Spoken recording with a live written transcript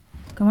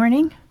Good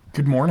morning.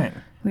 Good morning.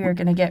 We are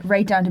going to get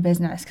right down to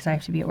business because I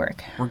have to be at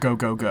work. We're go,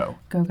 go, go.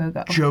 Go, go,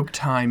 go. Joke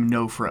time,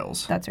 no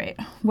frills. That's right.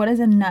 What does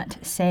a nut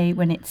say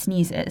when it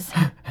sneezes?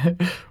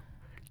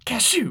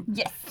 Cashew.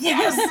 Yes.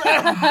 Yes.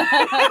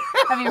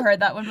 Have you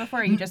heard that one before?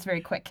 Or are you just very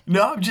quick?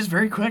 No, I'm just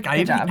very quick.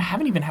 I job.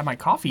 haven't even had my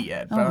coffee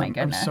yet. Oh But my I'm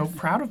goodness. so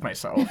proud of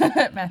myself.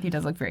 Matthew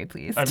does look very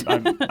pleased.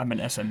 I'm an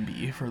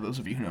SMB, for those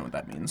of you who know what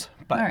that means.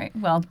 But All right.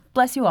 Well,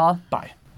 bless you all. bye.